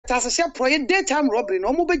tashe proye daytime robbery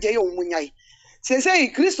no mo beje ye omunyai say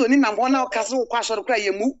Kristo ni nam hona kase wo kwasoro kra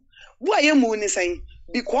yemu bu ayemu ni say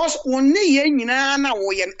because wonne ye nyina na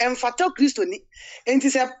wo ye emfata Kristo ni enti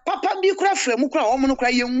say papa bi kra fremu kra wo mo no kra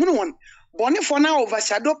yemu won bone for na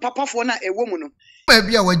overshadow papa for na ewo mu no ba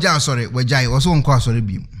bia wagya asore wagyae wo so nko asore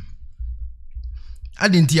bi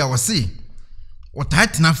adenti ya wo se wo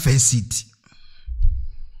tightna first seat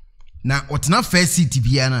na otena first seat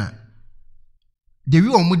bia na dewi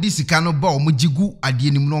omudi sika no ba omugigu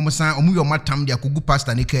ade nim no omsan omu yo matam de akogu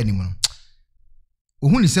pastor ne ka nim no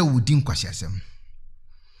ohuni se wodi nkwasi asem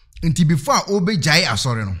nti before obejai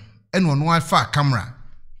asore no eno no afa camera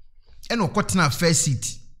eno kotena first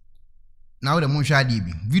seat na wo de monhwa ade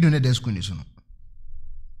bi video ne de screen so no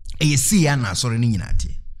eyesi ya na asore ne nyina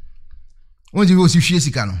ate wonje wo si hwie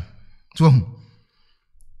sika no so hu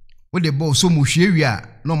wo de bo so mo hwie wi a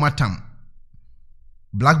no matam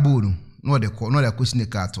blackboard no de ko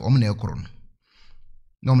snake at o na ekoro no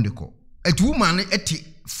no mo de ko et woman eti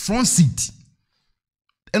front seat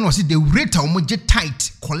and was the rate o mo je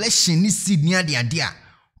tight collection ni seed ni ade ade a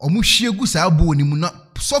o mo hwie gu sa bo ni mu na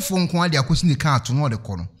sofo nko ade ko snake at no de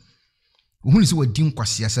ko no ohun se wadi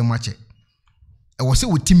nkwase asem ache e wo se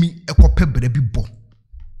wotimi ekope bra bi bo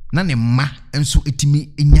na ne ma enso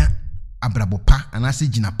etimi enya abrabopa anase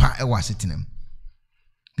gina pa e wa setenam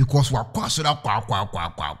because wa kwaso da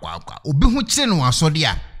kwa obi hu kire no asode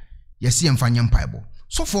a yesi emfanya mpaibo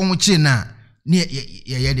sofo hu kire na ne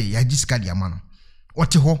ye de ya gisika de ama no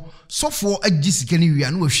ote ho sofo agisika ni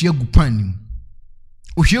wia na ohwie gu pan nim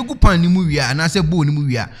ohwie gu pan nim wia anase bo nim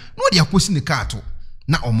wia no de akosi ne kaato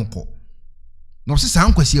na omukọ no se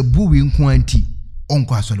san kwasi abu we nko anti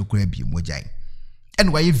onko asole kura bi mojai en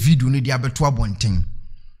wa ye video ne de abeto abonten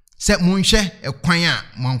se monhwe ekwan a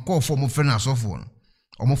mankofo mo fre na sofo no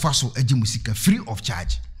omofa so agi musika free of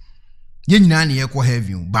charge ye nyina na ye ko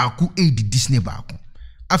heaven baaku aid Disney baaku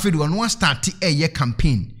afedi won start ye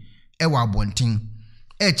campaign e wa abonten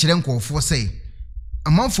e kire nkofo say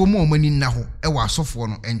amanfo mo omani na ho e wa asofo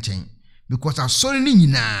no enchen because asori ni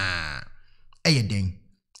nyina ye den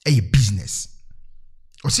ye business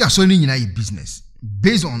o si asori ni nyina ye business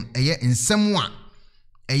based on ye nsem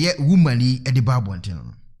a ye woman yi e de ba abonten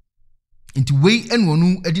no nti wei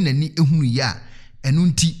enwonu edi nani ehunu ya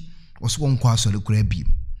enunti oso won kwa asole kura bi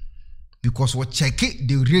because we check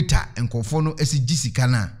the rate enkofo no esigisika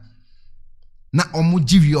na omo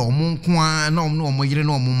givi omo nko na omo yire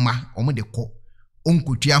na omo ma omo de ko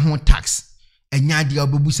onkotua ho tax enya de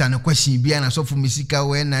obebusa na question bia na so fu mesika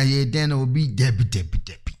we na ye den na obi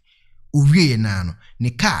debi owie na no ne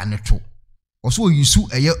car ne to oso oyusu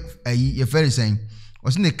ye very saying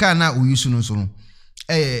oso ne car na oyusu no so no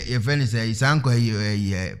ye very say sanko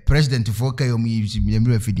president for kayom yi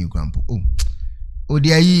me feeding krampo o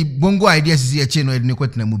de ayi bongo idea sisi ye che no ne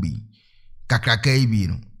kwetena mu bi kakraka yi bi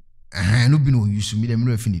no no bi no oyusu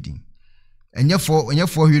me feeding enye for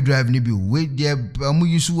wheel drive ni bi we de amu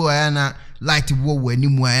yusu wo na light wo wani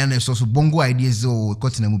mu aya na so bongo ideas o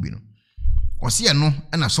kwetena mu bi no osi ye no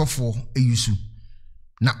na sofo eyusu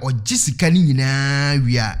na ogisika ni nyina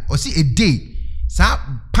wia osi a day sa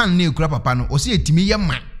pan ne kura papa no osi etimi ye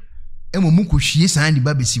ma emomu kohwie san di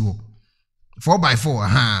ba besi wo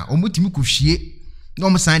 4x4 omutimi kohwie na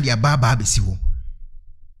om san di aba besi wo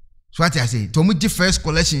so what I say to mu di first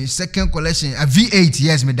collection second collection a V8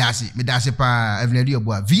 yes me dase pa avenue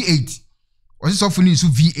obo V8 osi so funi su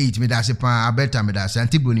V8 me dase pa abeta me dase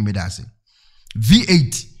antiboni me dase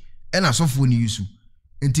V8 ena so funi yusu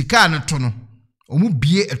enti car no to no omu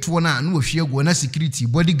bie eto na no hwie go na security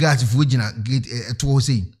bodyguards fo gina gate eto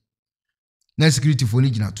sei na security fo ni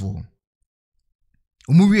gina to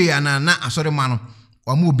omu wie ya na asore ma no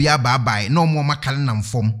omu bia bye na omu makale na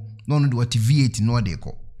mfom no no de what V8 no de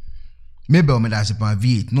ko maybe o me da se pa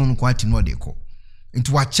V8 no no kwati no de ko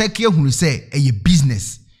nti wa check ehunu say eye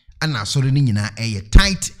business ana asore ni nyina eye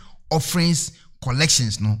tight offerings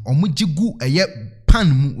collections no omu gigu eye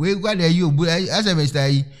pan mu we gwa de ayi obu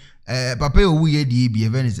asemester yi papa owu ye die bi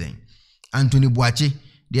evenisen Anthony Boache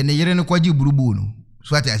de ne yere ne kwaji burubu no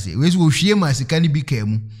so ati ase we so hwie ma sika ni bi ka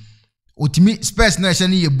mu otimi space na hye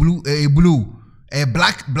ne ye blue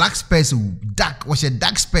black space dark was a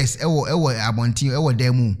dark space ewo abontin ewo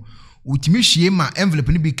demu otimi hwie ma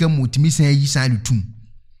envelope ni bi ka mu otimi san yi san lutum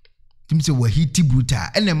timi se wa hiti brutal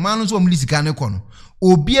ene man no so omli sika ne kono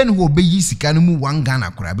obi en ho obeyi sika no mu 1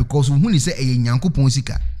 Ghana kora because hu ni se eye nyankopon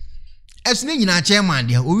sika esne nyina chairman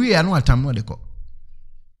de owi ya no atam no de ko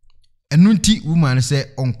enunti woman say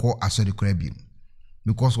onko asori kora bi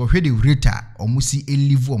because we hwe the rate omusi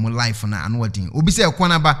elive omo life na anu odin obi say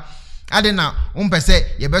ekwana ba ade na umpese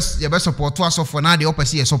yebe support to asofo na de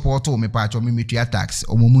opese ye support to me pa cho me metua tax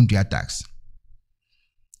omomu ntua tax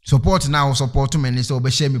support na o support me ni so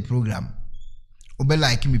obe share me program obe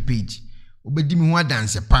like me page obe di me ho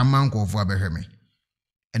dance pa manko fo abehwe me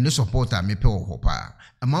and the supporter me pe wo pa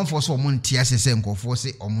amanfo so omo ntia sese nkofo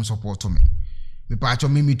se omo support me pa cho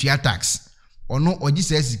me metua tax ono oji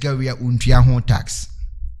se sika wi a untua ho tax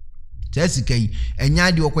sika yi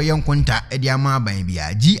enya de okoye nkonta e de ama aban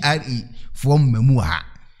bia GRA from mamu ha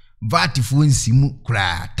VAT fo nsimu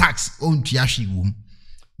kra tax ontua hwewum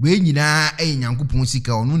we nyina e nyankopon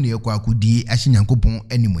sika ono na ekwa akodi ahye nyankopon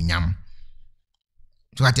animonyam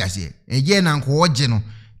so ati ase eje na nko oje no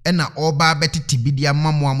e na oba betete bidia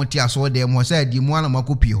mamo amote aso de mo sa di mu ana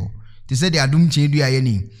makopi ho te se de adum chedu aye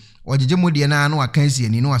ni ojeje mo de na no aka si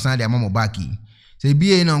ani no asan de amamo baki se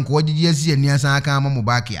biye na nko ojeje asi ani asan aka amamo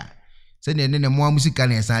baki a se ne ne mo amusika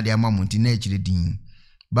na asan de amamo nti na echire din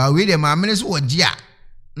ba we de ma amene so oje a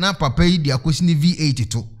na papa yi de akosi ni V8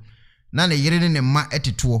 to na ne yere ne ma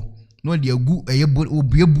eteto no de agu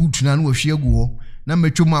obie butu na no hwe agu ho na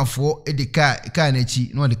metwomafo e de ka na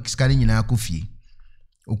chi no de skane nyina akofie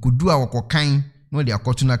okudu a wokokan no de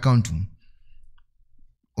akoto na account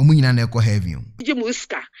omu nyina na ekọ heavy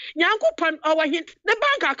jimuska nyankopon owahin the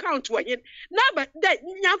bank account wahin na but that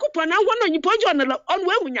nyankopon na wono nyipojo on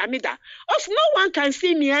we hunyamida of no one can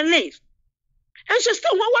see me and live. And she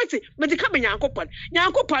still want it, but the coming Yankopon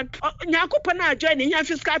are joining here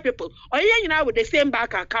fiscal people, or you know with the same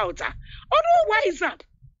bank account. Otherwise up.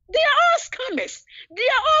 They are all scammers, they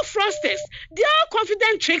are all fraudsters, they are all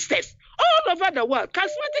confident tricksters all over the world.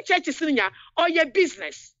 Charismatic churches in ya or your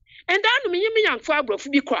business. And then me young fabro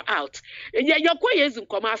be cry out. Your choirs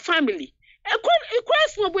come our family. A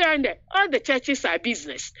question behind all the churches are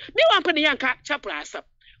business. Me one penny young chapel up.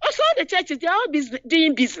 Also, the churches, they are all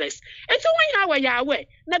doing business. And so when you are away,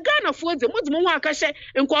 na Ghana for them, what's more cash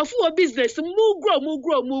and call for business, more grow.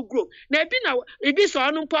 Now, be so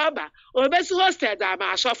on power or best hosted that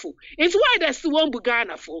I shuffle. It's why there's one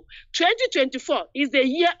Ghana for 2024 is the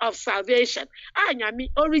year of salvation. I am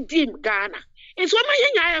or redeem Ghana. It's one my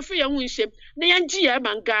young for your winship, the young GM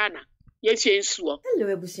and Ghana. Yes, yes, hello,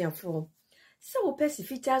 Ebusian for so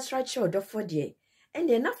Pacifica structure for the. And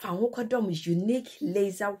then I found what unique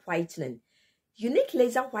laser whitening. Unique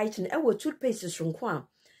laser whitening, our toothpaste from Quam.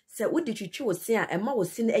 So, what did you choose? Say, and ma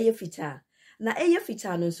was seen a fita. Na a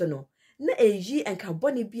fita no so no. Na a G and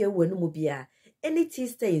carboni beer when no mobia. Any tea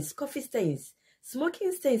stains, coffee stains,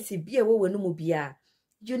 smoking stains, beer when no mobia.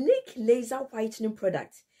 Unique laser whitening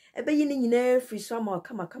product. A bayin in air free summer,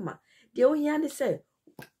 kama. The only hand say,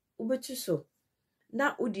 Ubetu so.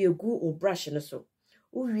 Na udi a goo or brush and so.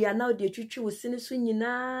 We are now the chuchu was seen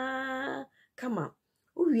swingina. Come on.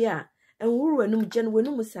 We are, and we were gen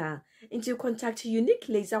wenumusa into contact Unique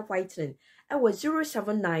Laser Whitening. Our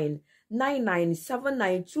 079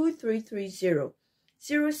 99792330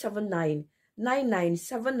 079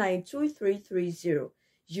 99792330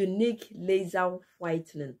 Unique Laser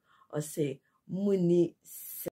Whitening or say Muni.